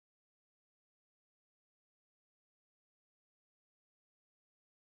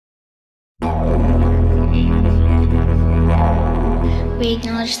We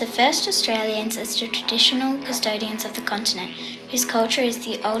acknowledge the first Australians as the traditional custodians of the continent, whose culture is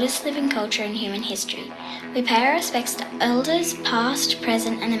the oldest living culture in human history. We pay our respects to elders, past,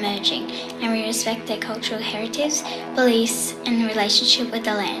 present and emerging, and we respect their cultural heritage, beliefs and relationship with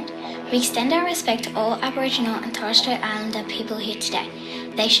the land. We extend our respect to all Aboriginal and Torres Strait Islander people here today.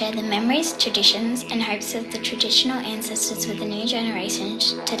 They share the memories, traditions and hopes of the traditional ancestors with the new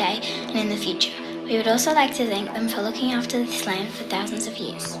generations today and in the future. We would also like to thank them for looking after this land for thousands of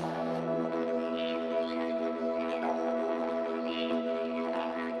years.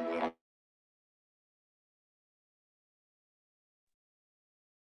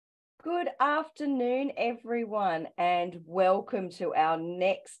 Good afternoon, everyone, and welcome to our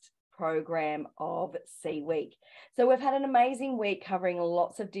next program of SeaWeek. So we've had an amazing week covering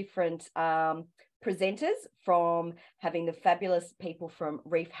lots of different presenters, from having the fabulous people from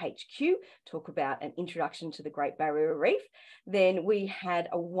Reef HQ talk about an introduction to the Great Barrier Reef. Then we had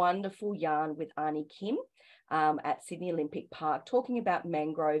a wonderful yarn with Arnie Kim at Sydney Olympic Park, talking about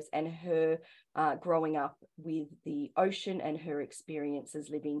mangroves and her growing up with the ocean and her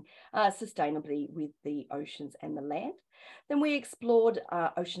experiences living sustainably with the oceans and the land. Then we explored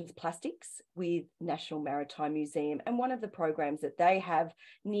oceans plastics with National Maritime Museum and one of the programs that they have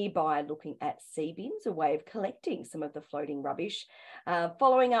nearby, looking at sea bins, a way of collecting some of the floating rubbish.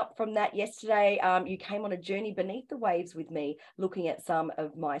 Following up from that yesterday, you came on a journey beneath the waves with me, looking at some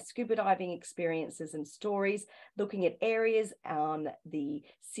of my scuba diving experiences and stories, looking at areas on the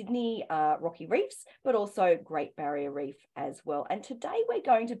Sydney Rocky Reefs, but also Great Barrier Reef as well. And today we're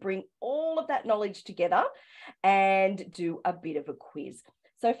going to bring all of that knowledge together and do a bit of a quiz.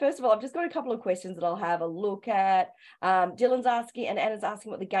 So first of all, I've just got a couple of questions that I'll have a look at. Dylan's asking and Anna's asking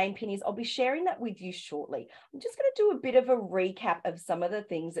what the game pin is. I'll be sharing that with you shortly. I'm just going to do a bit of a recap of some of the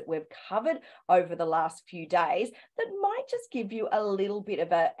things that we've covered over the last few days that might just give you a little bit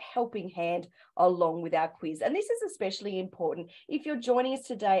of a helping hand along with our quiz. And this is especially important if you're joining us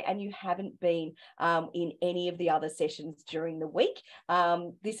today and you haven't been in any of the other sessions during the week.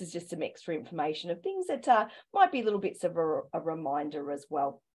 This is just some extra information of things that might be little bits of a reminder as well.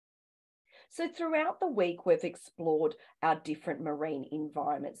 So throughout the week, we've explored our different marine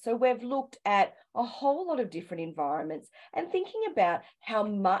environments. So we've looked at a whole lot of different environments and thinking about how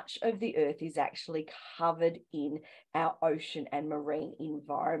much of the Earth is actually covered in our ocean and marine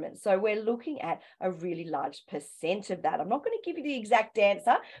environment. So we're looking at a really large percent of that. I'm not going to give you the exact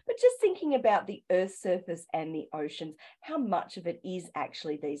answer, but just thinking about the Earth's surface and the oceans, how much of it is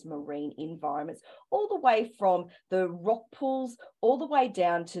actually these marine environments, all the way from the rock pools, all the way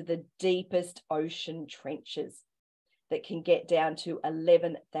down to the deepest ocean trenches that can get down to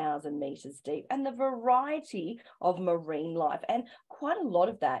 11,000 meters deep, and the variety of marine life. And quite a lot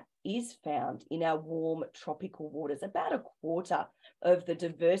of that is found in our warm tropical waters. About a quarter of the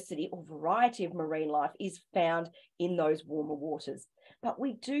diversity or variety of marine life is found in those warmer waters. But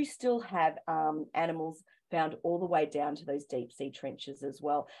we do still have animals found all the way down to those deep sea trenches as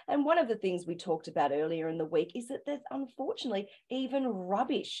well. And one of the things we talked about earlier in the week is that there's unfortunately even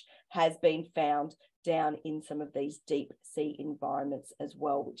rubbish has been found down in some of these deep sea environments as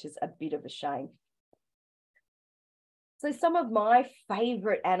well, which is a bit of a shame. So some of my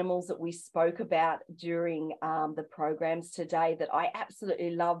favourite animals that we spoke about during the programs today that I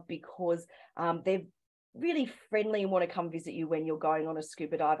absolutely love because they're really friendly and want to come visit you when you're going on a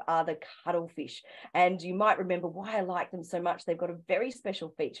scuba dive are the cuttlefish. And you might remember why I like them so much. They've got a very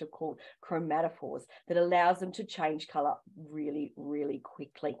special feature called chromatophores that allows them to change colour really, really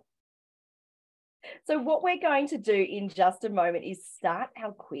quickly. So what we're going to do in just a moment is start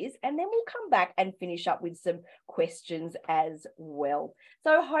our quiz, and then we'll come back and finish up with some questions as well.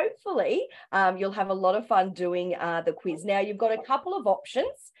 So hopefully you'll have a lot of fun doing the quiz. Now, you've got a couple of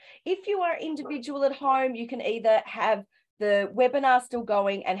options. If you are individual at home, you can either have the webinar still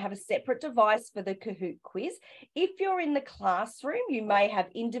going and have a separate device for the Kahoot quiz. If you're in the classroom, you may have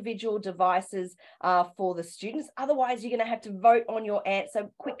individual devices for the students. Otherwise, you're going to have to vote on your answer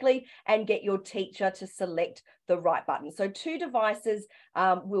quickly and get your teacher to select the right button. So 2 devices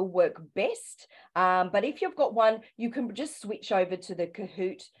will work best. But if you've got one, you can just switch over to the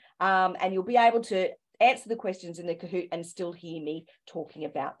Kahoot and you'll be able to answer the questions in the Kahoot and still hear me talking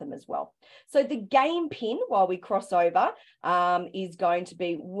about them as well. So the game pin, while we cross over, is going to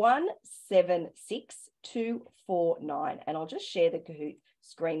be 176249. And I'll just share the Kahoot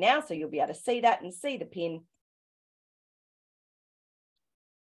screen now so you'll be able to see that and see the pin.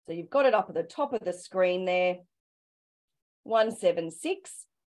 So you've got it up at the top of the screen there,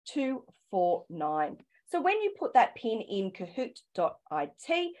 176249. So when you put that pin in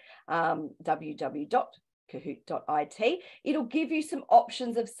kahoot.it, www.kahoot.it, kahoot.it. It'll give you some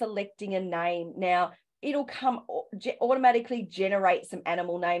options of selecting a name. Now, it'll automatically generate some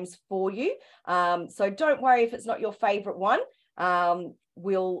animal names for you. So don't worry if it's not your favorite one.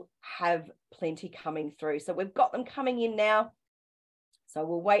 We'll have plenty coming through. So we've got them coming in now. So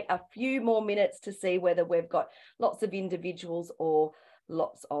we'll wait a few more minutes to see whether we've got lots of individuals or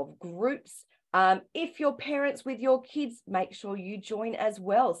lots of groups. If you're parents with your kids, make sure you join as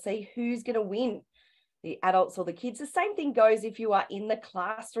well. See who's going to win, the adults or the kids. The same thing goes if you are in the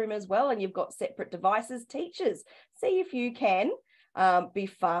classroom as well and you've got separate devices. Teachers, see if you can be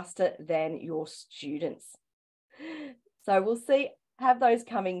faster than your students. So we'll see, have those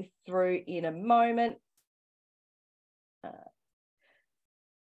coming through in a moment.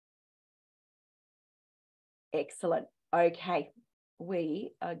 Excellent. Okay,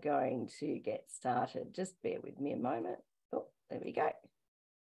 we are going to get started. Just bear with me a moment. Oh, there we go.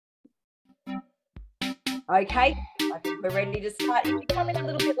 Okay, I think we're ready to start. If you come in a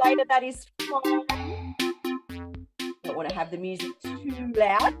little bit later, that is fine. Don't want to have the music too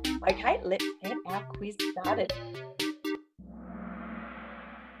loud. Okay, let's get our quiz started.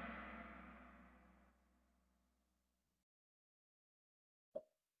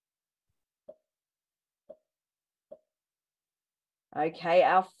 Okay,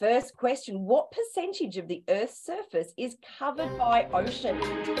 our first question. What percentage of the Earth's surface is covered by ocean?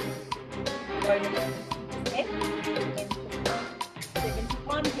 71%,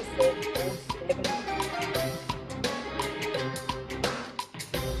 or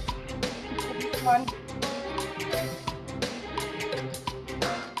 70%?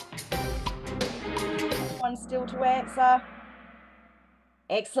 One still to answer.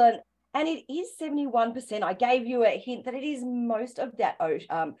 Excellent. And it is 71%. I gave you a hint that it is most of that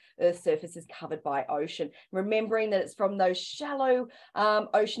Earth's surface is covered by ocean. Remembering that it's from those shallow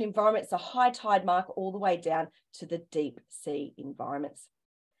ocean environments, the high tide mark, all the way down to the deep sea environments.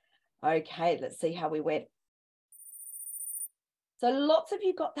 Okay, let's see how we went. So lots of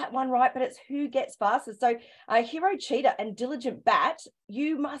you got that one right, but it's who gets faster. So Hero Cheetah and Diligent Bat,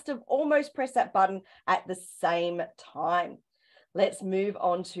 you must have almost pressed that button at the same time. Let's move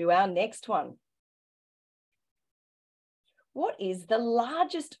on to our next one. What is the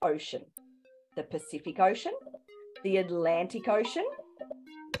largest ocean? The Pacific Ocean, the Atlantic Ocean,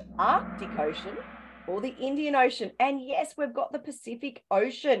 Arctic Ocean, or the Indian Ocean? And yes, we've got the Pacific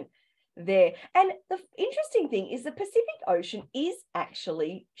Ocean there. And the interesting thing is the Pacific Ocean is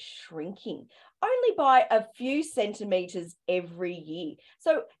actually shrinking, only by a few centimeters every year.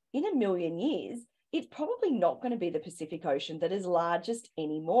 So in a million years, it's probably not going to be the Pacific Ocean that is largest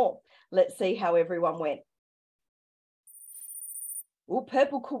anymore. Let's see how everyone went. Oh,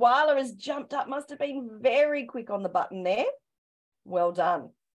 purple koala has jumped up. Must have been very quick on the button there. Well done.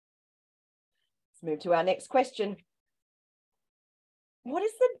 Let's move to our next question. What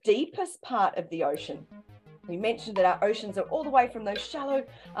is the deepest part of the ocean? We mentioned that our oceans are all the way from those shallow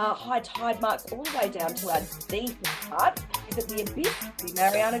high tide marks all the way down to our deepest part. Is it the abyss, the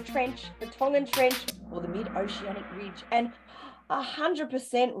Mariana Trench, the Tongan Trench, or the mid-oceanic ridge? And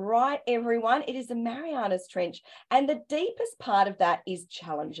 100% right, everyone. It is the Marianas Trench. And the deepest part of that is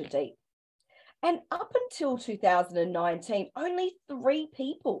Challenger Deep. And up until 2019, only 3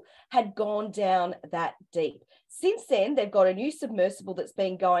 people had gone down that deep. Since then, they've got a new submersible that's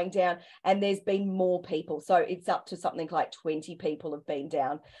been going down and there's been more people. So it's up to something like 20 people have been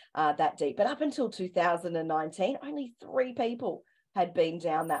down that deep. But up until 2019, only 3 people had been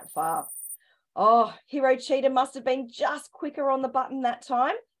down that far. Oh, Hero Cheetah must have been just quicker on the button that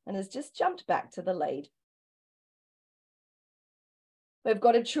time and has just jumped back to the lead. We've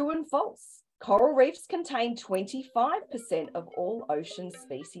got a true and false. Coral reefs contain 25% of all ocean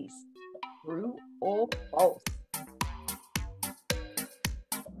species. True or false?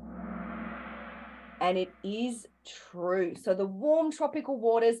 And it is true. So the warm tropical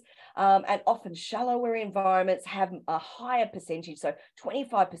waters and often shallower environments have a higher percentage, so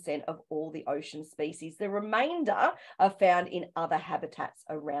 25% of all the ocean species. The remainder are found in other habitats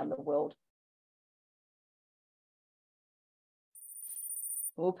around the world.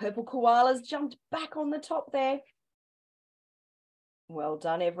 Oh, purple koalas jumped back on the top there. Well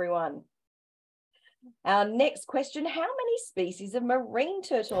done, everyone. Our next question, how many species of marine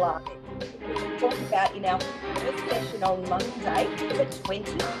turtle are there? We talked about in our first session on Monday. Is it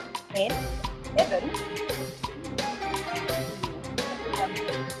 20, 10, 7?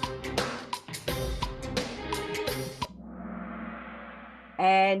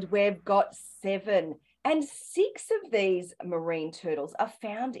 And we've got 7. And 6 of these marine turtles are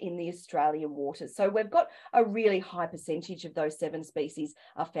found in the Australian waters. So we've got a really high percentage of those 7 species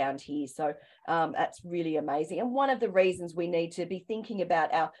are found here. So that's really amazing. And one of the reasons we need to be thinking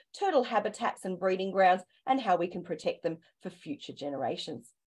about our turtle habitats and breeding grounds and how we can protect them for future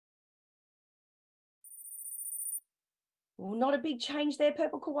generations. Well, not a big change there.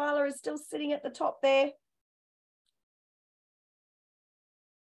 Purple koala is still sitting at the top there.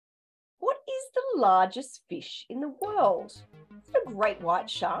 What is the largest fish in the world? Is it a great white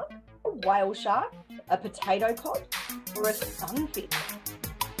shark, a whale shark, a potato cod, or a sunfish?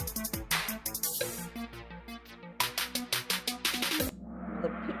 The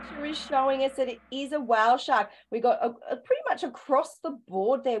picture is showing us that it is a whale shark. We got a pretty much across the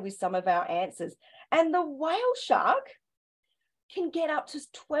board there with some of our answers. And the whale shark can get up to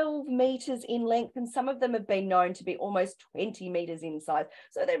 12 meters in length, and some of them have been known to be almost 20 meters in size.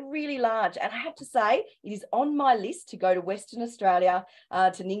 So they're really large. And I have to say, it is on my list to go to Western Australia,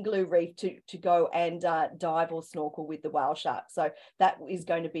 to Ningaloo Reef, to go and dive or snorkel with the whale shark. So that is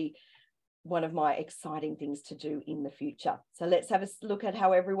going to be one of my exciting things to do in the future. So let's have a look at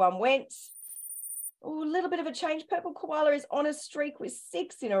how everyone went. Oh, a little bit of a change. Purple koala is on a streak with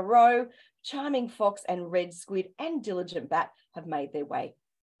 6 in a row. Charming fox and red squid and diligent bat have made their way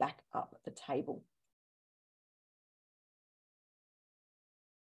back up the table.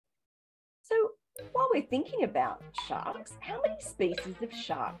 So while we're thinking about sharks, how many species of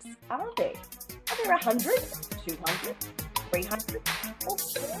sharks are there? Are there 100, 200, 300 or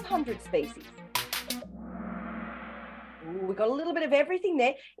 400 species? Ooh, we've got a little bit of everything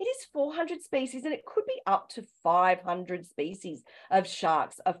there. It is 400 species, and it could be up to 500 species of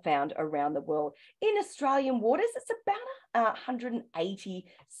sharks are found around the world. In Australian waters, it's about 180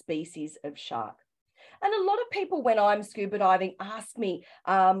 species of shark. And a lot of people, when I'm scuba diving, ask me,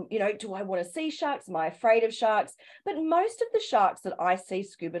 do I want to see sharks? Am I afraid of sharks? But most of the sharks that I see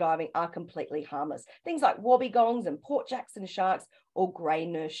scuba diving are completely harmless. Things like wobbegongs and Port Jackson sharks or grey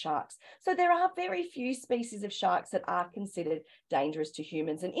nurse sharks. So there are very few species of sharks that are considered dangerous to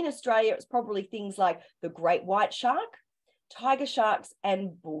humans. And in Australia, it's probably things like the great white shark, tiger sharks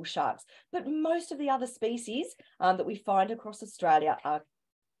and bull sharks. But most of the other species that we find across Australia are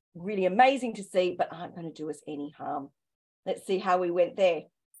really amazing to see, but aren't going to do us any harm. Let's see how we went there.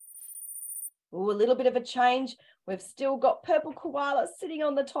 Ooh, a little bit of a change. We've still got purple koala sitting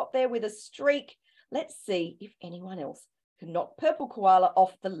on the top there with a streak. Let's see if anyone else can knock purple koala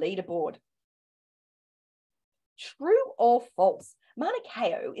off the leaderboard. True or false? Mauna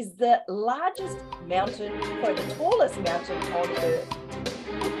Kea is the largest mountain, or the tallest mountain on Earth.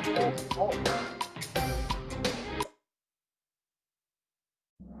 True or false?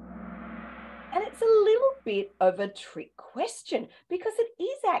 And it's a little bit of a trick question because it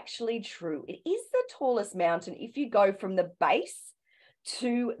is actually true. It is the tallest mountain if you go from the base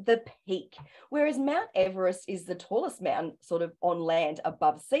to the peak, whereas Mount Everest is the tallest mountain sort of on land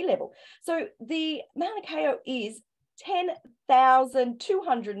above sea level. So the Mauna Kea is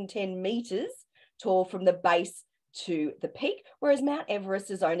 10,210 meters tall from the base to the peak, whereas Mount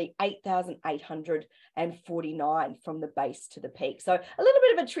Everest is only 8,849 from the base to the peak. So a little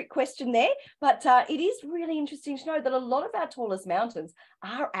bit of a trick question there, but it is really interesting to know that a lot of our tallest mountains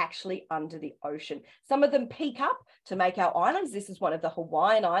are actually under the ocean. Some of them peak up to make our islands. This is one of the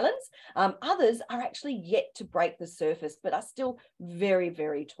Hawaiian Islands. Others are actually yet to break the surface, but are still very,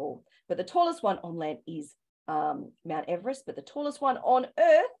 very tall. But the tallest one on land is Mount Everest, but the tallest one on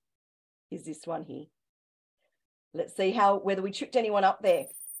Earth is this one here. Let's see whether we tripped anyone up there.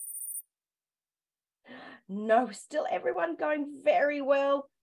 No, still everyone going very well.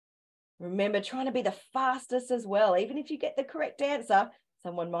 Remember, trying to be the fastest as well. Even if you get the correct answer,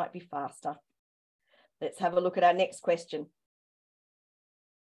 someone might be faster. Let's have a look at our next question.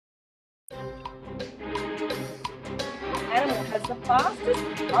 What animal has the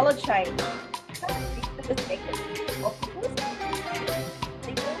fastest colour change?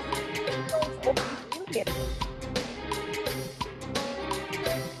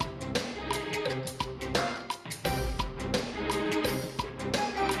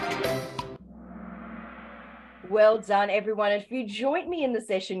 Well done, everyone. If you joined me in the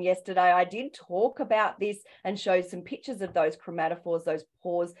session yesterday, I did talk about this and show some pictures of those chromatophores, those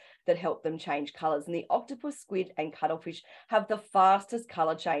pores that help them change colours. And the octopus, squid and cuttlefish have the fastest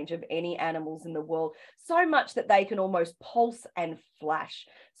colour change of any animals in the world, so much that they can almost pulse and flash.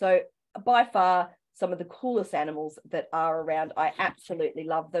 So by far, some of the coolest animals that are around. I absolutely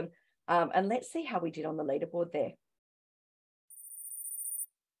love them. And let's see how we did on the leaderboard there.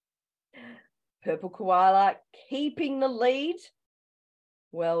 Purple koala keeping the lead.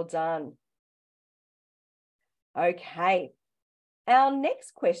 Well done. Okay. Our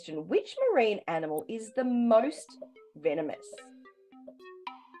next question, which marine animal is the most venomous?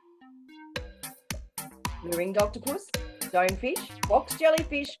 Blue-ringed octopus, stonefish, box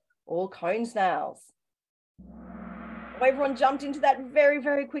jellyfish, or cone snails? Everyone jumped into that very,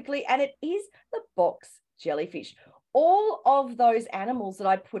 very quickly, and it is the box jellyfish. All of those animals that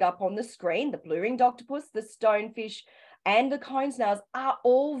I put up on the screen, the blue-ringed octopus, the stonefish, and the cone snails are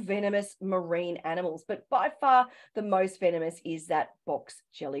all venomous marine animals, but by far the most venomous is that box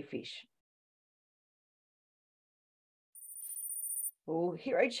jellyfish. Oh,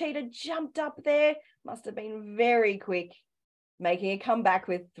 Hero Cheetah jumped up there. Must have been very quick, making a comeback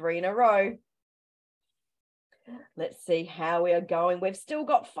with 3 in a row. Let's see how we are going. We've still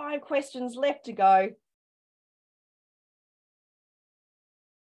got 5 questions left to go.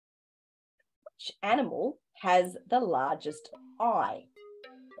 Which animal has the largest eye?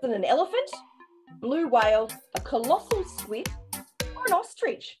 Is it an elephant, blue whale, a colossal squid, or an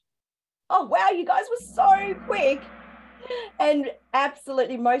ostrich? Oh, wow, you guys were so quick. And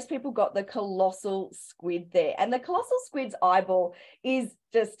absolutely, most people got the colossal squid there. And the colossal squid's eyeball is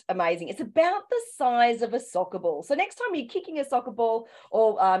just amazing. It's about the size of a soccer ball. So next time you're kicking a soccer ball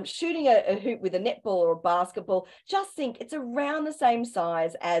or shooting a hoop with a netball or a basketball, just think it's around the same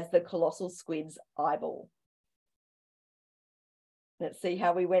size as the colossal squid's eyeball. Let's see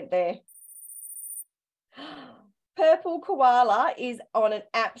how we went there. Purple koala is on an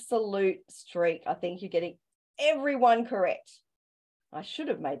absolute streak. I think you're getting everyone correct. I should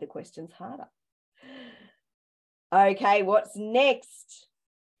have made the questions harder. Okay, what's next?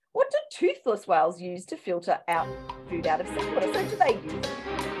 What do toothless whales use to filter out food out of seawater? So do they use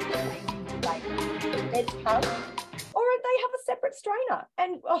their tongue, or do they have a separate strainer?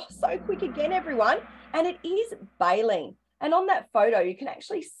 And oh, so quick again, everyone. And it is baleen. And on that photo, you can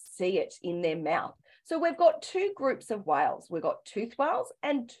actually see it in their mouth. So we've got 2 groups of whales. We've got toothed whales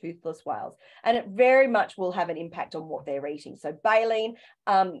and toothless whales, and it very much will have an impact on what they're eating. So baleen,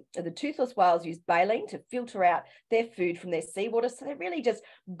 the toothless whales use baleen to filter out their food from their seawater. So they're really just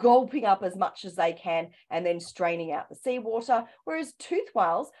gulping up as much as they can and then straining out the seawater, whereas toothed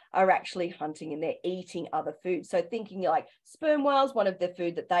whales are actually hunting and they're eating other food. So thinking like sperm whales, one of the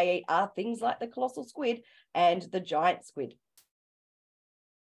food that they eat are things like the colossal squid and the giant squid.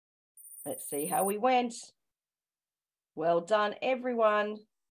 Let's see how we went. Well done, everyone.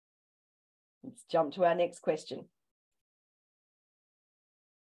 Let's jump to our next question.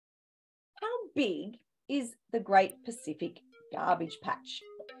 How big is the Great Pacific Garbage Patch?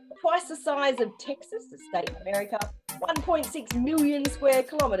 Twice the size of Texas, the state of America, 1.6 million square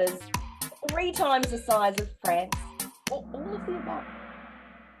kilometres, 3 times the size of France, or all of the above.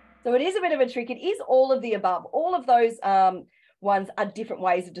 So it is a bit of a trick. It is all of the above. All of those ones are different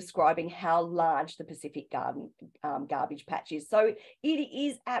ways of describing how large the Pacific garbage patch is. So it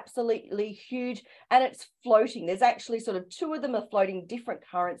is absolutely huge, and it's floating. There's actually sort of 2 of them are floating different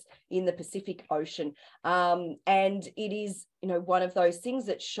currents in the Pacific Ocean. And it is, you know, one of those things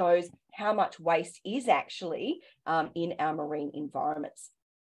that shows how much waste is actually in our marine environments.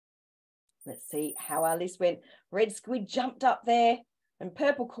 Let's see how our list went. Red squid jumped up there, and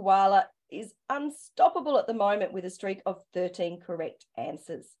purple koala is unstoppable at the moment with a streak of 13 correct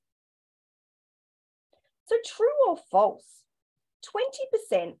answers. So true or false?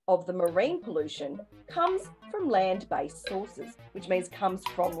 20% of the marine pollution comes from land-based sources, which means comes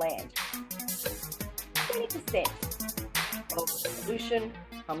from land. 20% of the pollution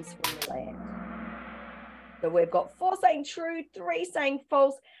comes from the land. So we've got 4 saying true, 3 saying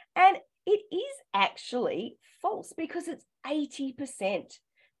false, and it is actually false because it's 80%.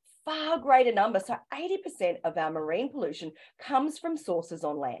 Far greater number. So 80% of our marine pollution comes from sources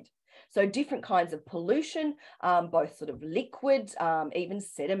on land. So different kinds of pollution, both sort of liquid, even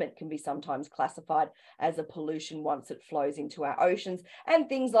sediment can be sometimes classified as a pollution once it flows into our oceans, and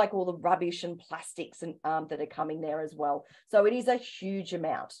things like all the rubbish and plastics and that are coming there as well. So it is a huge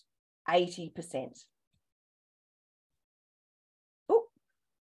amount, 80%. Oh,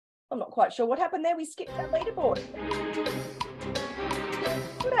 I'm not quite sure what happened there. We skipped our leaderboard.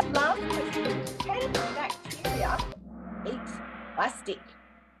 What about last question? Can bacteria eat plastic?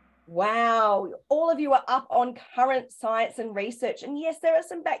 Wow, all of you are up on current science and research. And yes, there are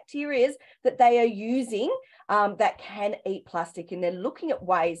some bacteria that they are using that can eat plastic, and they're looking at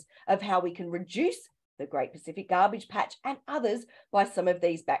ways of how we can reduce the Great Pacific Garbage Patch and others by some of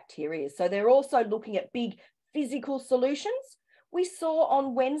these bacteria. So they're also looking at big physical solutions. We saw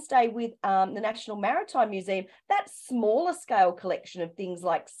on Wednesday with the National Maritime Museum that smaller scale collection of things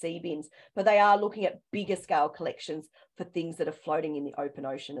like sea bins, but they are looking at bigger scale collections for things that are floating in the open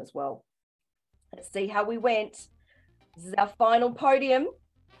ocean as well. Let's see how we went. This is our final podium.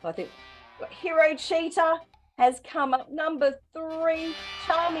 I think Hero Cheetah has come up number 3,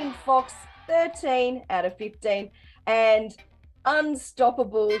 Charming Fox 13 out of 15, and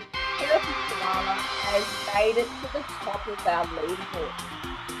Unstoppable Koala has made it to the top of our leaderboard.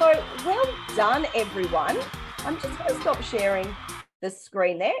 So well done, everyone. I'm just going to stop sharing the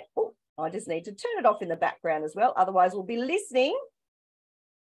screen there. Oh, I just need to turn it off in the background as well. Otherwise, we'll be listening.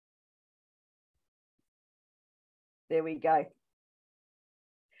 There we go.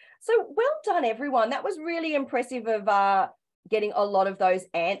 So well done, everyone. That was really impressive of getting a lot of those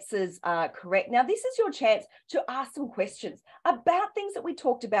answers correct. Now, this is your chance to ask some questions about things that we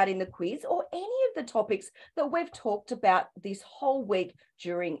talked about in the quiz or any of the topics that we've talked about this whole week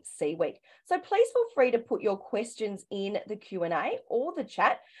during SeaWeek. So please feel free to put your questions in the Q&A or the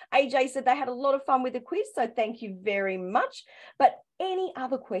chat. AJ said they had a lot of fun with the quiz, so thank you very much. But any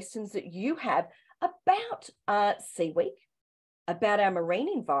other questions that you have about SeaWeek, about our marine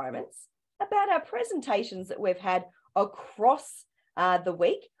environments, about our presentations that we've had across the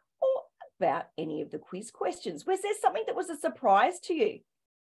week, or about any of the quiz questions. Was there something that was a surprise to you?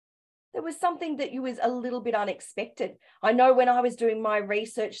 There was something that you was a little bit unexpected. I know when I was doing my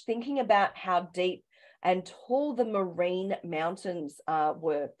research, thinking about how deep and tall the marine mountains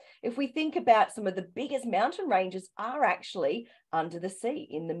were. If we think about some of the biggest mountain ranges are actually under the sea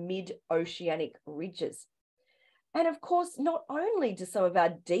in the mid-oceanic ridges. And of course, not only do some of our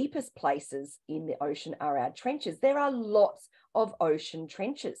deepest places in the ocean are our trenches, there are lots of ocean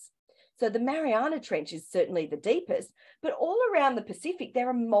trenches. So the Mariana Trench is certainly the deepest, but all around the Pacific, there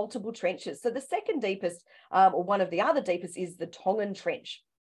are multiple trenches. So the second deepest, or one of the other deepest, is the Tongan Trench.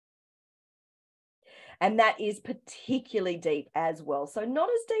 And that is particularly deep as well. So not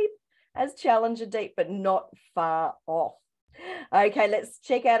as deep as Challenger Deep, but not far off. Okay, let's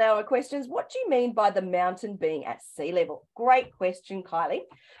check out our questions. What do you mean by the mountain being at sea level? Great question, Kylie.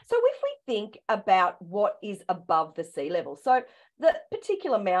 So if we think about what is above the sea level, so the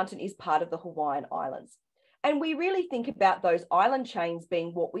particular mountain is part of the Hawaiian Islands. And we really think about those island chains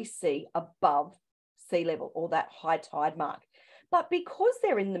being what we see above sea level, or that high tide mark. But because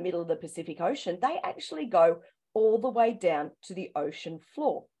they're in the middle of the Pacific Ocean, they actually go all the way down to the ocean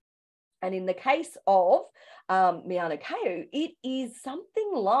floor. And in the case of Mauna Kea, it is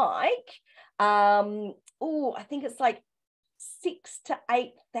something like, I think it's like 6,000 to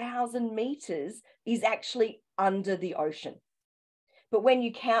 8,000 meters is actually under the ocean. But when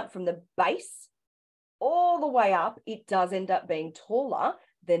you count from the base all the way up, it does end up being taller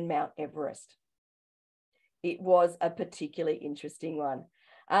than Mount Everest. It was a particularly interesting one.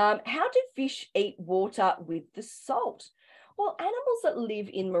 How do fish eat water with the salt? Well, animals that live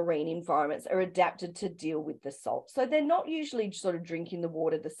in marine environments are adapted to deal with the salt. So they're not usually sort of drinking the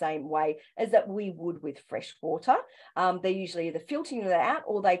water the same way as that we would with fresh water. They're usually either filtering it out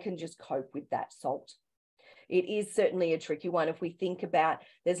or they can just cope with that salt. It is certainly a tricky one. If we think about,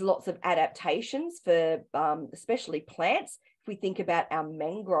 there's lots of adaptations for especially plants. If we think about our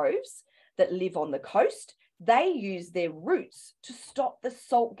mangroves that live on the coast, they use their roots to stop the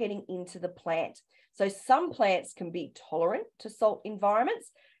salt getting into the plant. So some plants can be tolerant to salt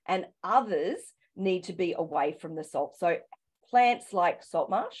environments and others need to be away from the salt. So plants like salt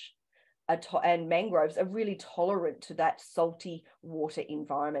marsh and mangroves are really tolerant to that salty water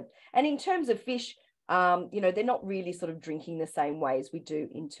environment. And in terms of fish, they're not really sort of drinking the same way as we do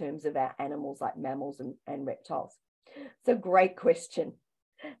in terms of our animals like mammals and reptiles. So great question.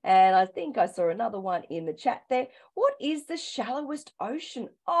 And I think I saw another one in the chat there. What is the shallowest ocean?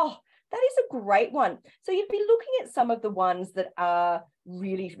 Oh, that is a great one. So you'd be looking at some of the ones that are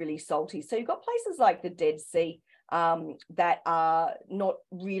really, really salty. So you've got places like the Dead Sea that are not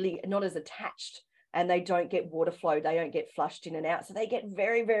as attached, and they don't get water flow. They don't get flushed in and out. So they get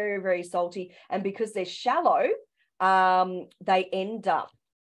very, very, very salty. And because they're shallow, they end up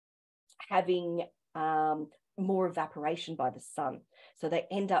having more evaporation by the sun. So they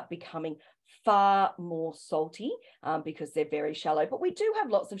end up becoming far more salty because they're very shallow. But we do have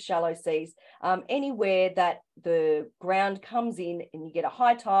lots of shallow seas. Anywhere that the ground comes in and you get a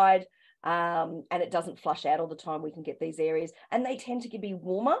high tide and it doesn't flush out all the time, we can get these areas. And they tend to be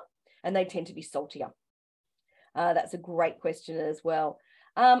warmer and they tend to be saltier. That's a great question as well.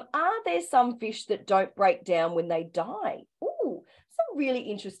 Are there some fish that don't break down when they die? Ooh, some really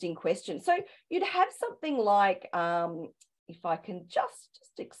interesting questions. So you'd have something like, if I can just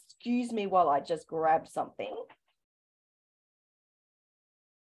excuse me while I just grab something.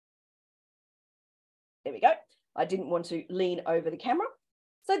 There we go. I didn't want to lean over the camera.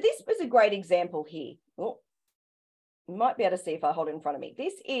 So this was a great example here. Oh, might be able to see if I hold it in front of me.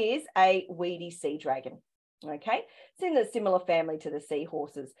 This is a weedy sea dragon. Okay, it's in a similar family to the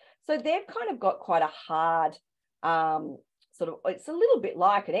seahorses. So they've kind of got quite a hard it's a little bit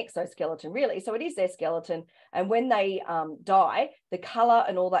like an exoskeleton, really. So it is their skeleton. And when they die, the color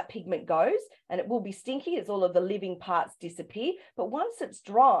and all that pigment goes, and it will be stinky as all of the living parts disappear. But once it's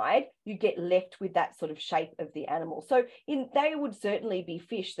dried, you get left with that sort of shape of the animal. So they would certainly be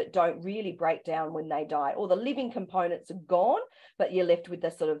fish that don't really break down when they die. All the living components are gone, but you're left with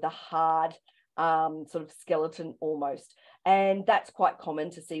the sort of the hard sort of skeleton almost. And that's quite common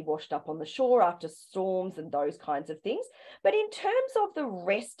to see washed up on the shore after storms and those kinds of things. But in terms of the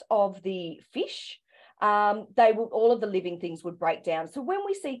rest of the fish, all of the living things would break down. So when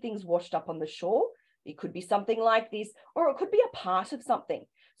we see things washed up on the shore, it could be something like this, or it could be a part of something.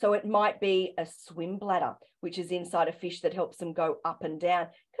 So it might be a swim bladder, which is inside a fish that helps them go up and down.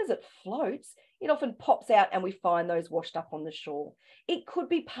 Because it floats, it often pops out and we find those washed up on the shore. It could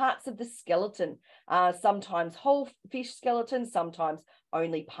be parts of the skeleton, sometimes whole fish skeletons, sometimes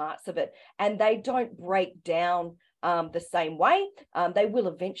only parts of it. And they don't break down the same way. They will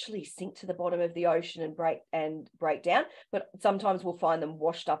eventually sink to the bottom of the ocean and break down, but sometimes we'll find them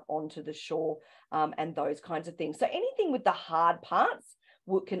washed up onto the shore and those kinds of things. So anything with the hard parts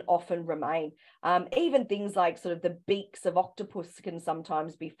can often remain. Even things like sort of the beaks of octopus can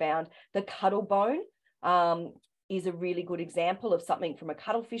sometimes be found. The cuttle bone is a really good example of something from a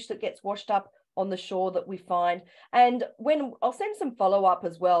cuttlefish that gets washed up on the shore that we find. And I'll send some follow-up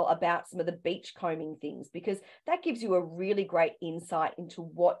as well about some of the beach combing things, because that gives you a really great insight into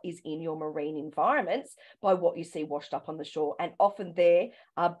what is in your marine environments by what you see washed up on the shore. And often there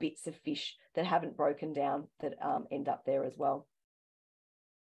are bits of fish that haven't broken down that end up there as well.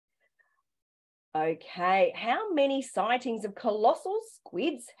 Okay, how many sightings of colossal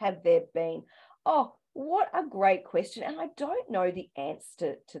squids have there been? Oh, what a great question. And I don't know the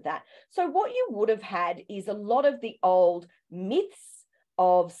answer to that. So what you would have had is a lot of the old myths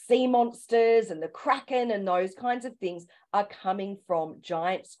of sea monsters and the kraken and those kinds of things are coming from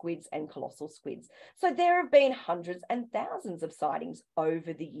giant squids and colossal squids. So there have been hundreds and thousands of sightings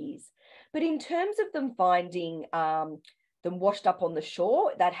over the years. But in terms of them finding them washed up on the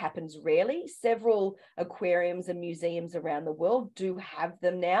shore, that happens rarely. Several aquariums and museums around the world do have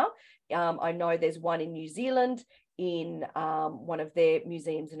them now. I know there's one in New Zealand in one of their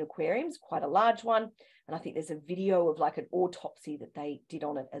museums and aquariums, quite a large one. And I think there's a video of like an autopsy that they did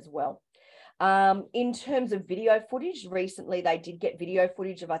on it as well. In terms of video footage, recently they did get video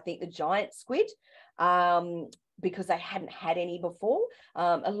footage of, I think, the giant squid, because they hadn't had any before.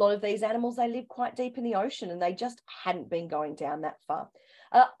 A lot of these animals, they live quite deep in the ocean and they just hadn't been going down that far.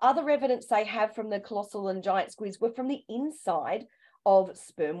 Other evidence they have from the colossal and giant squids were from the inside of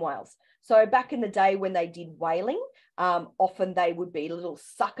sperm whales. So back in the day when they did whaling, often they would be little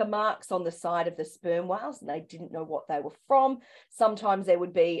sucker marks on the side of the sperm whales and they didn't know what they were from. Sometimes there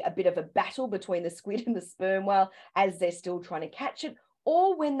would be a bit of a battle between the squid and the sperm whale as they're still trying to catch it.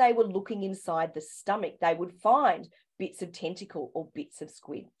 Or when they were looking inside the stomach, they would find bits of tentacle or bits of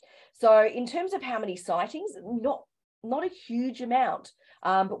squid. So in terms of how many sightings, not a huge amount,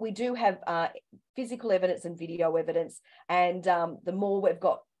 but we do have physical evidence and video evidence. And the more we've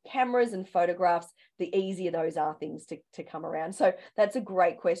got cameras and photographs, the easier those are things to come around. So that's a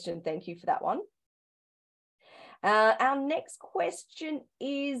great question. Thank you for that one. Our next question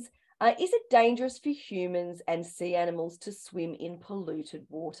is it dangerous for humans and sea animals to swim in polluted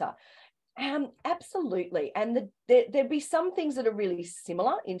water? Absolutely. And there'd be some things that are really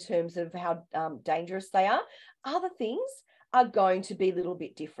similar in terms of how dangerous they are. Other things are going to be a little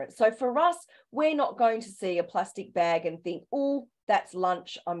bit different. So for us, we're not going to see a plastic bag and think, oh, that's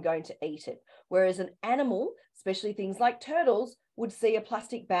lunch, I'm going to eat it. Whereas an animal, especially things like turtles, would see a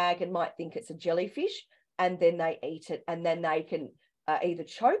plastic bag and might think it's a jellyfish, and then they eat it, and then they can either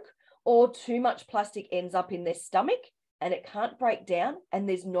choke, or too much plastic ends up in their stomach and it can't break down and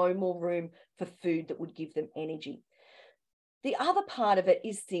there's no more room for food that would give them energy. The other part of it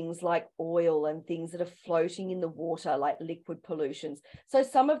is things like oil and things that are floating in the water, like liquid pollutions. So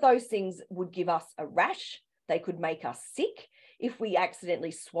some of those things would give us a rash. They could make us sick. If we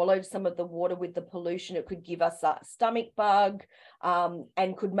accidentally swallowed some of the water with the pollution, it could give us a stomach bug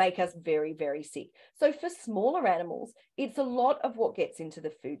and could make us very, very sick. So for smaller animals, it's a lot of what gets into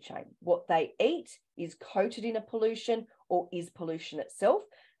the food chain. What they eat is coated in a pollution or is pollution itself.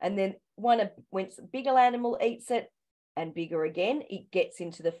 And then once a bigger animal eats it, and bigger again, it gets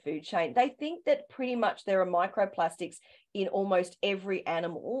into the food chain. They think that pretty much there are microplastics in almost every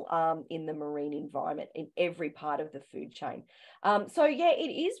animal in the marine environment, in every part of the food chain. So yeah,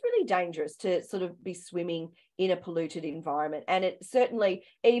 it is really dangerous to sort of be swimming in a polluted environment. And it certainly,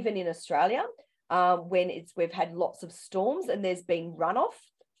 even in Australia, when we've had lots of storms and there's been runoff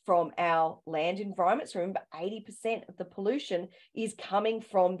from our land environments. Remember, 80% of the pollution is coming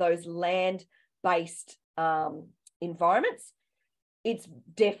from those land-based environments. It's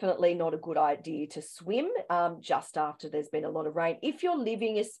definitely not a good idea to swim just after there's been a lot of rain, if you're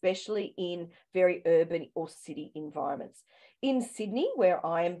living especially in very urban or city environments. In Sydney, where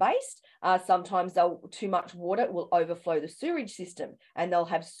I am based, sometimes too much water will overflow the sewage system, and they'll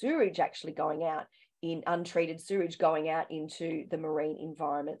have sewage actually going out, in untreated sewage going out into the marine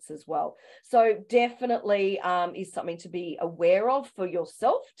environments as well. So definitely is something to be aware of for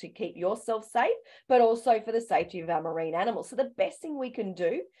yourself, to keep yourself safe, but also for the safety of our marine animals. So the best thing we can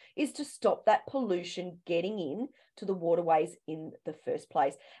do is to stop that pollution getting in to the waterways in the first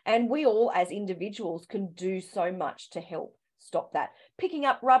place. And we all as individuals can do so much to help stop that. Picking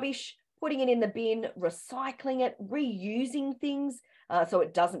up rubbish, putting it in the bin, recycling it, reusing things, so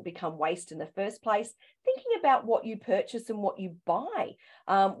it doesn't become waste in the first place. Thinking about what you purchase and what you buy,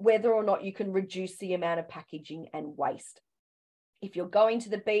 whether or not you can reduce the amount of packaging and waste. If you're going to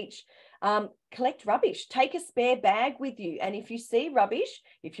the beach, collect rubbish. Take a spare bag with you. And if you see rubbish,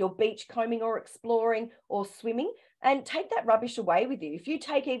 if you're beach combing or exploring or swimming, and take that rubbish away with you. If you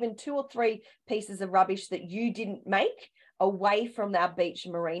take even 2 or 3 pieces of rubbish that you didn't make away from our beach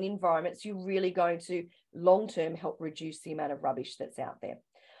and marine environments, you're really going to long-term help reduce the amount of rubbish that's out there.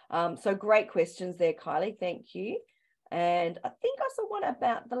 So great questions there, Kylie. Thank you. And I think I saw one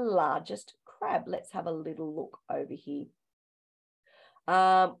about the largest crab. Let's have a little look over here.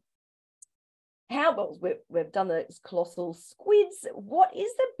 We've done the colossal squids. What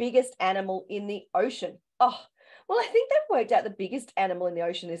is the biggest animal in the ocean? Oh, well, I think they've worked out the biggest animal in the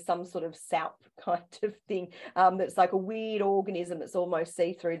ocean is some sort of salp kind of thing that's like a weird organism that's almost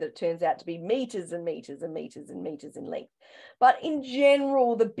see-through that turns out to be meters and meters and meters and meters in length. But in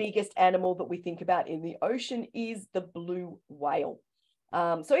general, the biggest animal that we think about in the ocean is the blue whale.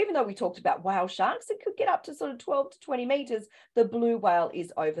 So even though we talked about whale sharks, it could get up to sort of 12 to 20 meters. The blue whale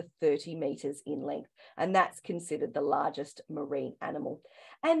is over 30 meters in length, and that's considered the largest marine animal.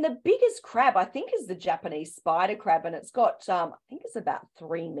 And the biggest crab, I think, is the Japanese spider crab, and it's got, I think it's about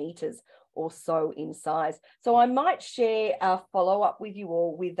 3 meters or so in size. So I might share a follow-up with you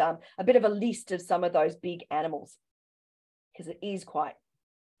all with a bit of a list of some of those big animals, because it is quite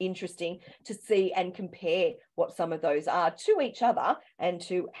interesting to see and compare what some of those are to each other and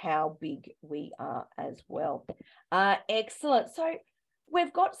to how big we are as well. Excellent. So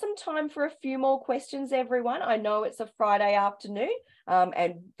we've got some time for a few more questions, everyone. I know it's a Friday afternoon,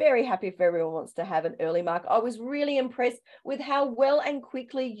 and very happy if everyone wants to have an early mark. I was really impressed with how well and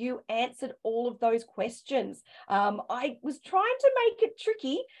quickly you answered all of those questions. I was trying to make it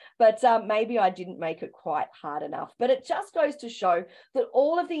tricky, but maybe I didn't make it quite hard enough. But it just goes to show that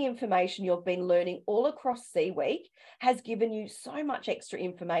all of the information you've been learning all across SeaWeek has given you so much extra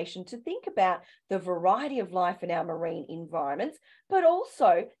information to think about the variety of life in our marine environments, but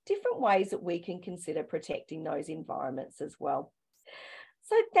also different ways that we can consider protecting those environments as well.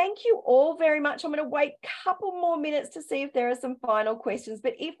 So thank you all very much. I'm going to wait a couple more minutes to see if there are some final questions,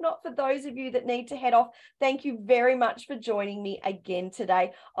 but if not, for those of you that need to head off, thank you very much for joining me again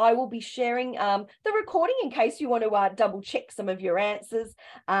today. I will be sharing the recording in case you want to double check some of your answers,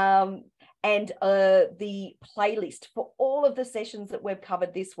 and the playlist for all of the sessions that we've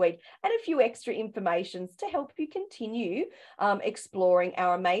covered this week, and a few extra informations to help you continue exploring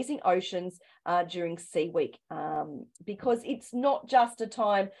our amazing oceans during SeaWeek, because it's not just a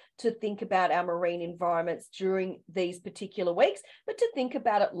time to think about our marine environments during these particular weeks, but to think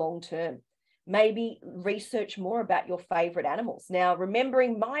about it long term. Maybe research more about your favorite animals. Now,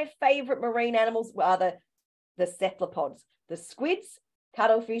 remembering my favorite marine animals are the cephalopods, the squids,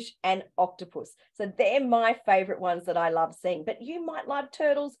 cuttlefish, and octopus. So they're my favorite ones that I love seeing, but you might love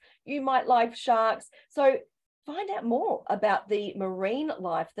turtles, you might like sharks. So find out more about the marine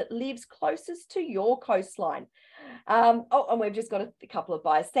life that lives closest to your coastline. And we've just got a couple of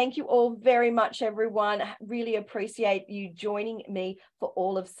buys. Thank you all very much, everyone. Really appreciate you joining me for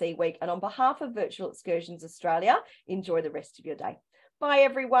all of SeaWeek. And on behalf of Virtual Excursions Australia, enjoy the rest of your day. Bye,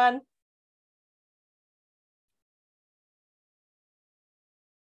 everyone.